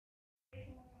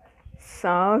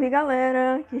Salve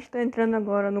galera, que está entrando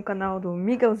agora no canal do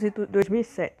Miguelzito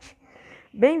 2007.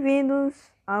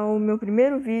 Bem-vindos ao meu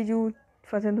primeiro vídeo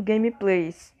fazendo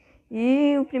gameplays.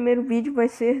 E o primeiro vídeo vai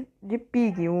ser de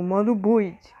piggy, o modo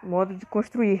build, o modo de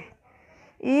construir.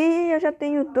 E eu já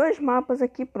tenho dois mapas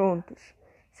aqui prontos,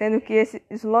 sendo que esse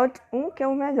slot 1 que é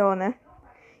o melhor, né?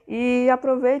 E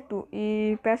aproveito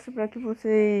e peço para que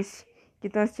vocês que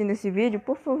estão assistindo esse vídeo,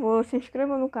 por favor, se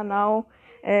inscrevam no canal,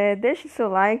 deixe seu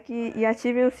like e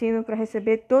ativem o sino para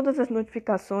receber todas as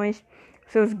notificações,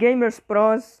 seus gamers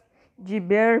pros de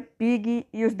Bear, Pig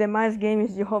e os demais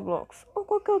games de Roblox, ou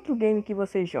qualquer outro game que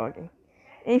vocês joguem.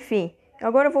 Enfim,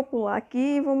 agora eu vou pular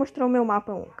aqui e vou mostrar o meu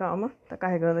mapa 1. Calma, tá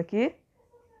carregando aqui.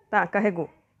 Tá, carregou.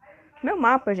 Meu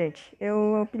mapa, gente,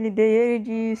 eu apelidei ele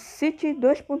de City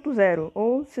 2.0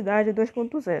 ou Cidade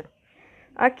 2.0.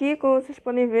 Aqui, como vocês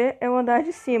podem ver, é o andar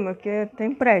de cima, que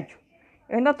tem prédio.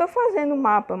 Eu ainda estou fazendo o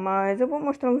mapa, mas eu vou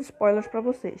mostrar uns spoilers para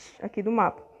vocês aqui do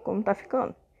mapa, como tá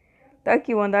ficando. Tá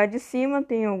aqui o andar de cima,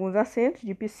 tem alguns assentos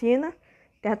de piscina,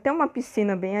 tem até uma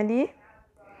piscina bem ali.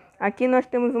 Aqui nós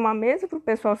temos uma mesa para o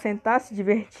pessoal sentar, se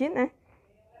divertir, né?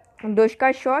 Dois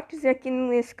caixotes e aqui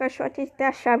nesse caixote a gente tem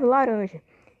a chave laranja,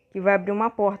 que vai abrir uma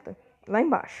porta lá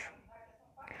embaixo.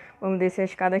 Vamos descer a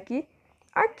escada aqui.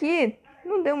 Aqui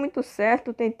não deu muito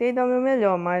certo, tentei dar o meu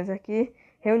melhor, mas aqui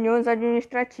reuniões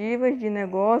administrativas de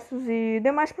negócios e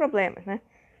demais problemas, né?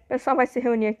 O pessoal vai se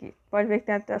reunir aqui. Pode ver que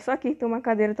tem até só aqui que tem uma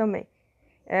cadeira também.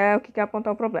 É o que quer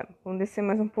apontar o problema. Vamos descer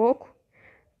mais um pouco.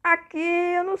 Aqui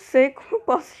eu não sei como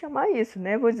posso chamar isso,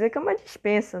 né? Vou dizer que é uma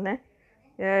despensa, né?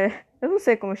 Eu não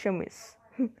sei como eu chamo isso.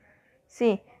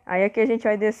 Sim, aí aqui a gente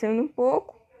vai descendo um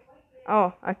pouco.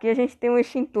 Ó, aqui a gente tem um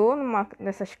extintor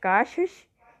nessas caixas.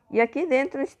 E aqui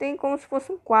dentro a gente tem como se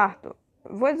fosse um quarto.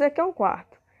 Vou dizer que é um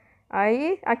quarto.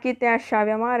 Aí, aqui tem a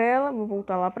chave amarela. Vou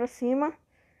voltar lá pra cima.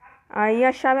 Aí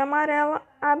a chave amarela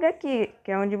abre aqui,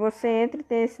 que é onde você entra e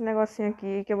tem esse negocinho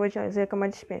aqui que eu vou dizer que é uma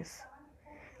despensa.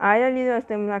 Aí ali nós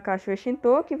temos na caixa o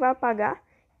extintor que vai apagar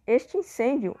este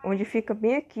incêndio, onde fica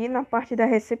bem aqui na parte da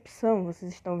recepção,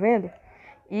 vocês estão vendo?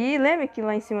 E lembre que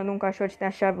lá em cima de um caixote tem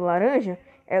a chave laranja,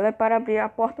 ela é para abrir a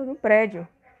porta do prédio,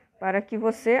 para que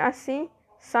você assim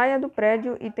saia do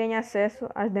prédio e tenha acesso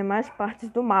às demais partes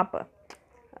do mapa.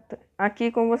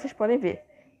 Aqui, como vocês podem ver.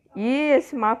 E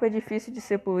esse mapa é difícil de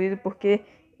ser poluído porque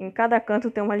em cada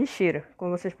canto tem uma lixeira,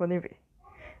 como vocês podem ver.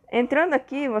 Entrando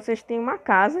aqui, vocês têm uma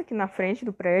casa aqui na frente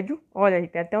do prédio. Olha,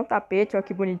 tem até um tapete, olha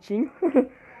que bonitinho.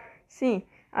 Sim,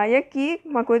 aí aqui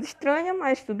uma coisa estranha,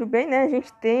 mas tudo bem, né? A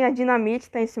gente tem a dinamite,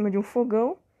 está em cima de um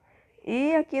fogão.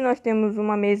 E aqui nós temos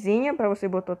uma mesinha para você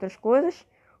botar outras coisas.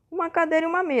 Uma cadeira e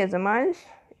uma mesa, mas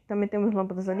também temos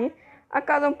lâmpadas ali. A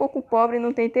casa é um pouco pobre e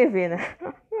não tem TV, né?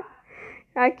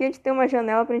 Aqui a gente tem uma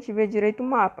janela para a gente ver direito o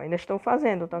mapa. Ainda estou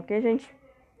fazendo, tá ok, gente?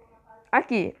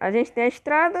 Aqui a gente tem a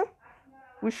estrada,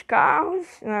 os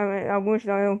carros, né? Alguns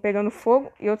estão pegando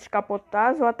fogo e outros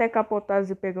capotados ou até capotados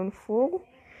e pegando fogo.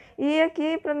 E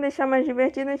aqui, para deixar mais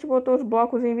divertido, a gente botou os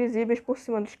blocos invisíveis por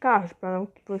cima dos carros, para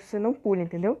que você não pule,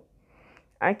 entendeu?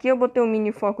 Aqui eu botei um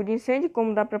mini foco de incêndio,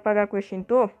 como dá para apagar com o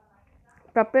extintor.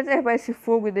 Para preservar esse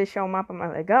fogo e deixar o mapa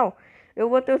mais legal, eu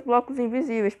botei os blocos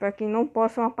invisíveis para que não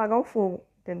possam apagar o fogo,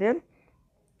 entendeu?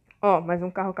 Ó, mais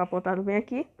um carro capotado bem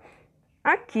aqui.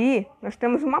 Aqui nós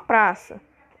temos uma praça.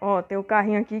 Ó, tem o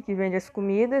carrinho aqui que vende as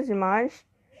comidas e mais.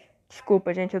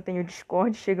 Desculpa, gente, eu tenho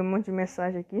Discord, chega um monte de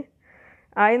mensagem aqui.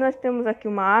 Aí nós temos aqui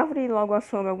uma árvore e logo à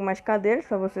sombra algumas cadeiras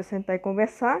para você sentar e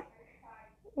conversar.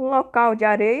 Um local de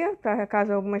areia, para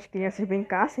caso algumas crianças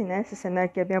brincassem, né? Esse cenário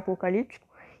aqui é bem apocalíptico.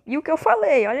 E o que eu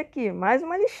falei, olha aqui, mais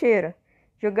uma lixeira.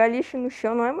 Jogar lixo no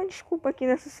chão não é uma desculpa aqui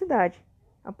nessa cidade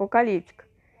apocalíptica.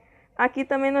 Aqui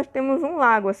também nós temos um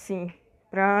lago assim,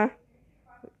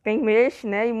 tem peixe,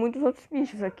 né? E muitos outros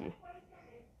bichos aqui.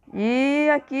 E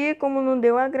aqui, como não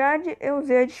deu a grade, eu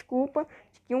usei a desculpa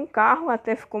de que um carro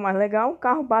até ficou mais legal. Um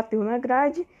carro bateu na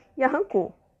grade e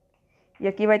arrancou. E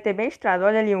aqui vai ter bem estrada.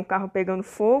 Olha ali, um carro pegando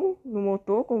fogo no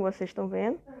motor, como vocês estão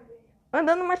vendo.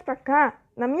 Andando mais pra cá,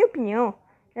 na minha opinião,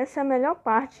 essa é a melhor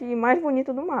parte e mais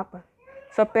bonita do mapa.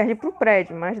 Só perde pro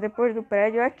prédio, mas depois do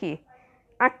prédio é aqui.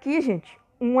 Aqui, gente,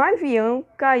 um avião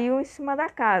caiu em cima da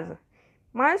casa.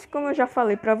 Mas, como eu já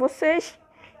falei pra vocês,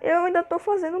 eu ainda tô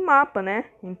fazendo o mapa, né?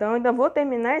 Então, eu ainda vou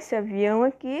terminar esse avião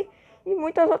aqui e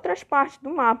muitas outras partes do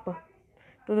mapa.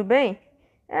 Tudo bem?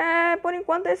 Por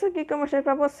enquanto é isso aqui que eu mostrei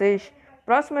pra vocês.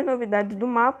 Próximas novidades do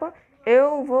mapa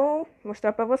eu vou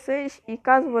mostrar para vocês. E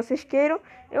caso vocês queiram,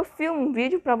 eu filmo um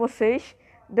vídeo para vocês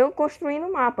de eu construindo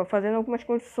o mapa, fazendo algumas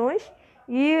construções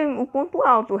e o ponto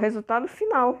alto, o resultado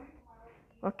final.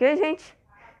 Ok, gente?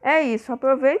 É isso,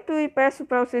 aproveito e peço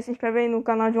para vocês se inscreverem no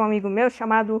canal de um amigo meu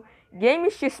chamado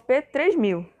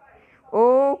GameXP3000.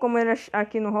 Ou como ele é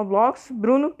aqui no Roblox,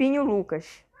 Bruno Pinho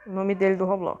Lucas, o nome dele do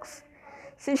Roblox.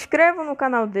 Se inscrevam no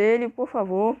canal dele, por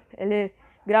favor. Ele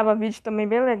grava vídeos também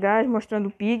bem legais, mostrando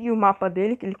o piggy, o mapa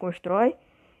dele que ele constrói.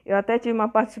 Eu até tive uma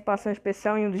participação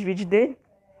especial em um dos vídeos dele.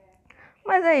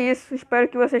 Mas é isso, espero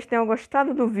que vocês tenham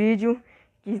gostado do vídeo,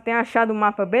 que tenham achado o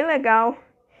mapa bem legal.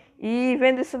 E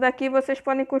vendo isso daqui, vocês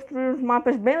podem construir uns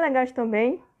mapas bem legais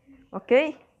também,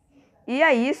 ok? E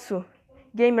é isso,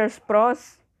 Gamers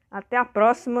Pros, até a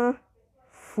próxima,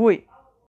 fui!